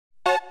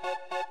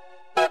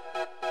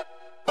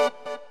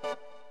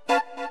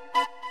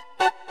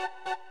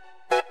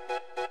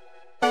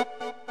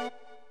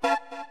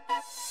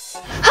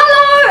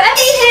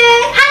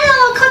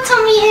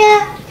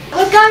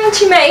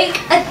make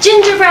a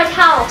gingerbread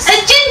house. A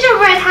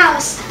gingerbread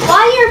house. Why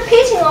are you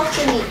repeating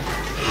after me?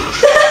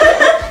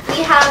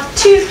 We have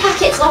 2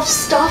 packets of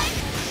stuff.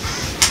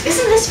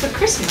 Isn't this for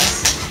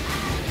Christmas?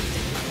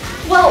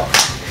 Well,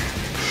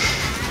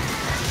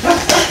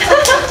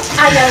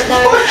 I don't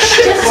know.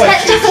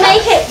 Let's just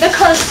make it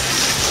because,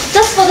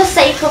 just for the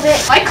sake of it.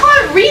 I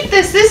can't read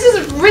this. This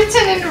is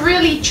written in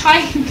really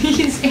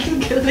Chinese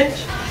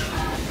English.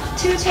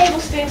 2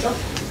 tablespoons of.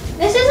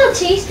 This is a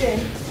teaspoon.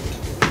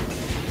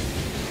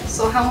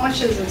 So how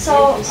much is it?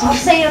 So I'll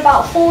say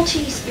about 4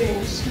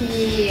 teaspoons.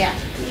 Yeah.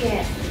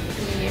 Yeah.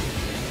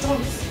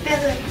 Don't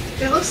spill it.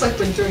 It looks like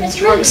we're doing It's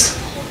drugs.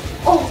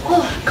 Oh.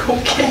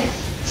 Cocaine.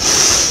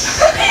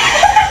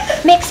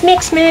 Mix.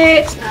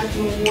 Add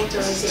more water.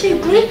 It's too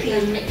gloopy. A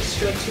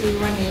mixture too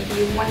runny.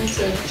 You want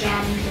a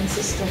jam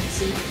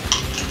consistency.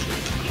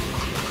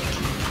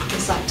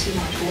 Is that too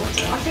much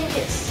water? I think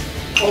it's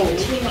Oh.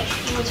 too much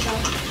water.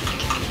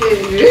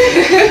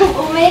 Ew.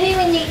 Or maybe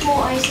we need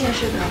more icing or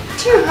sugar.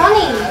 Too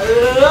runny.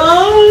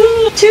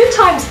 2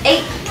 times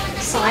 8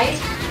 side.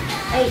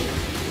 8.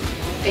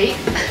 8?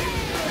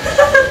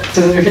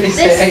 Does it really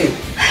say 8?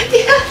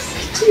 Yes,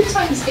 2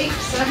 times 8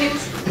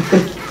 size.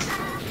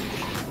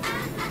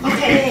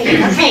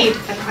 Okay, I've made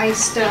an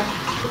iced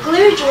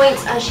Glue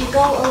joints as you go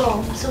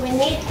along. So we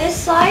need this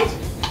side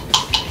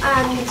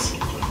and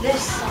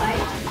this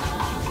side.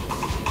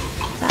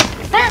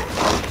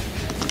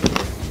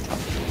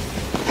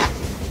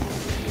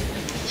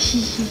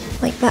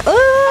 Like that. Oh,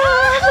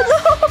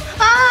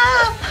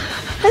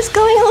 no! It's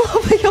going all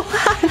over your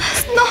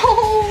hands. No!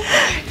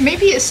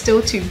 Maybe it's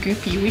still too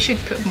goopy. We should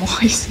put more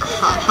ice.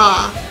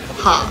 Ha.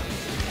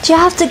 Do you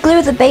have to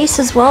glue the base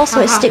as well so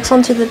it sticks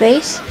onto the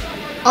base?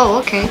 Oh,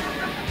 okay.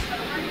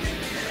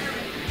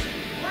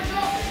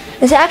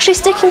 Is it actually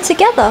sticking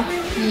together?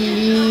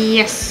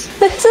 Yes.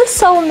 This is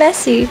so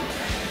messy.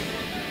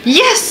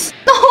 Yes!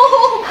 No!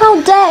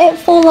 How dare it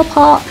fall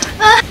apart?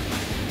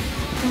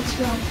 What's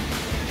wrong?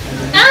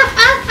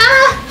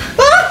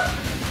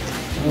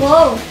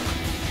 Whoa.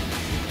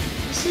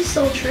 This is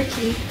so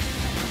tricky.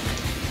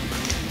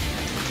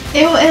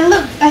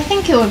 I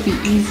think it would be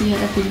easier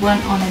if we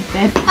weren't on a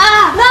bed.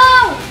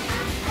 No!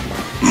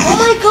 Oh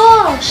my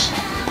gosh!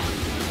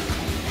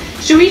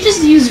 Should we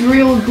just use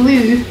real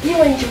glue?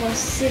 You and your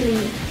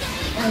silly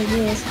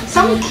ideas.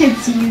 Some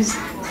kids eat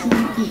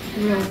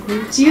real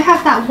glue. Do you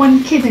have that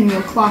one kid in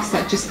your class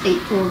that just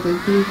ate all the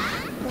glue?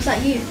 Was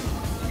that you?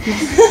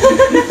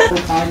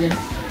 Italian.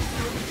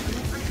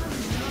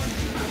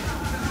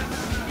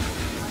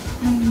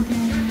 And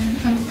then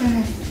I'm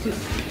gonna do.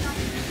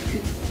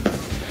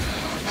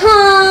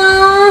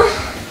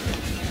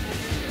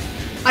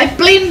 I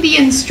blame the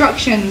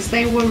instructions.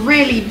 They were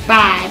really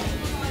bad.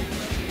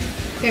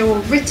 They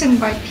were written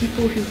by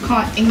people who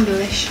can't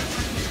English.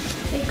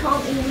 They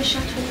can't English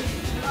at all.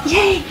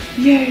 Yay!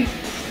 Yay!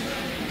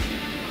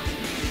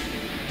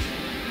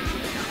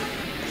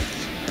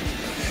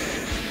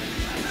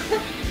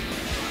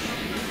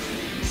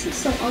 This is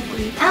so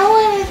ugly. I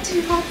want to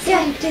do that.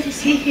 Yeah, do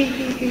this.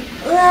 Hehehe.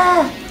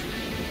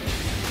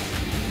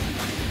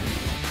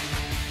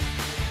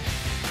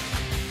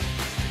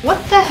 What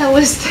the hell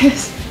is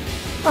this?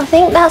 I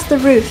think that's the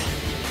roof.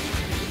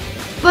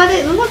 But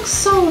it looks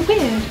so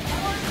weird.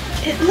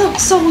 It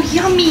looks so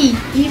yummy.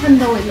 Even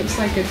though it looks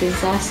like a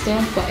disaster,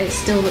 but it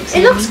still looks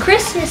It yummy. looks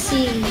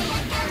Christmassy.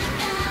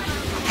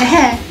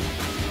 Heh.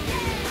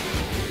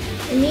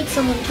 It needs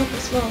some on top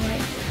as well,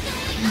 right?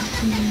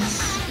 Yes.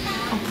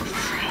 Oh,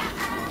 frick.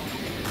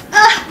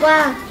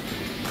 Wow.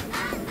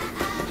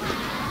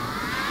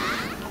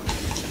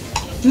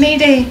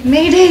 Mayday,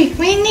 mayday,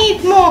 we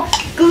need more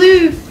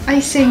glue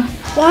icing.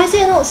 Why is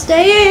it not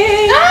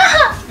staying?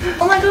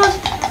 Oh my god.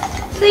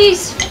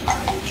 Please.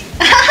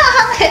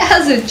 It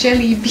has a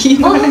jelly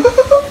bean on it.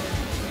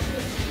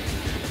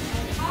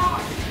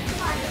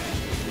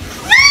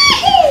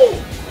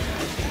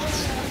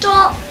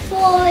 Stop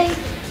falling,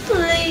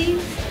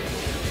 please.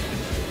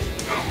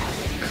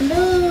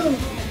 Glue.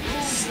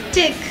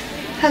 Stick.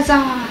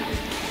 Huzzah.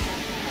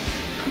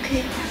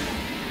 Okay.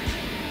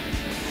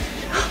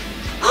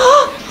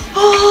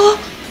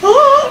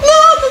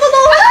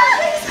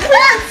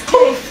 That's so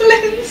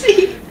flimsy.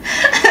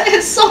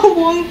 It's so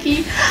wonky.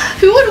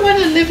 Who would want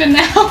to live in a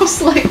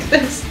house like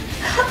this?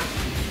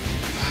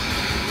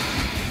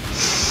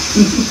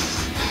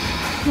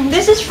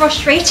 This is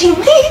frustrating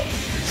me.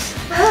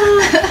 No!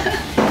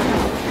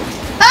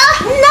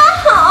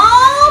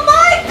 Oh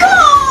my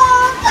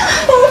god!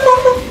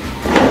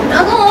 I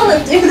don't want to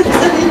do this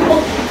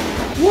anymore.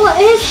 What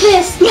is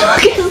this?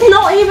 Look, it's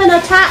not even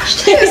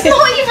attached. It's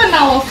not even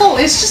our fault.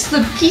 It's just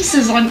the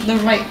pieces aren't the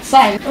right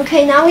size.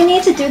 Okay, now we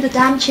need to do the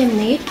damn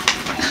chimney.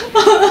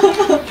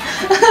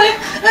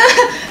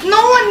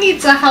 No one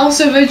needs a house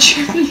with a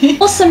chimney.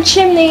 Awesome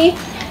chimney.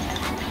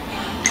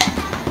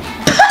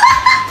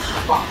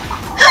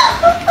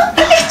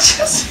 It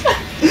just...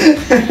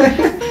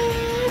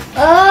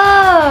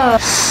 Oh.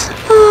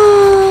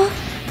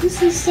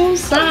 This is so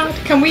sad.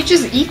 Can we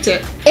just eat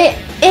it?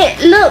 It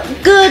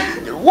looked good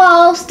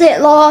whilst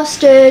it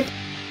lasted.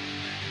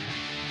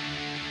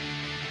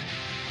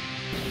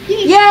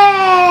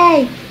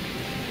 Yay!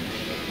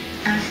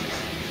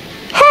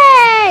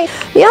 Hey!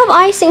 You have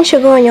icing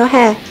sugar on your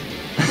hair.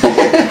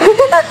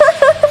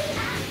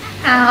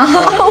 Ow.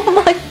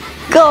 Oh my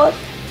god.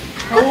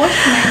 I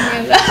washed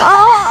mine with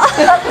Oh!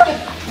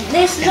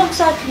 This looks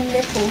like a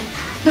nipple.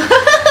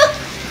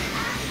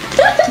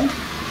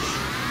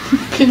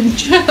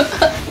 pinch.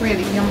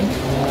 Really yummy.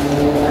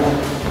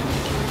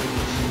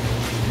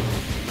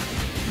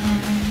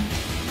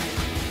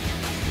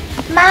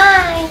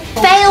 My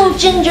failed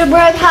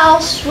gingerbread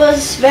house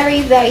was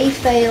very, very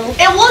fail.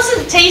 It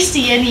wasn't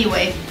tasty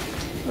anyway.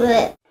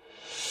 Blech.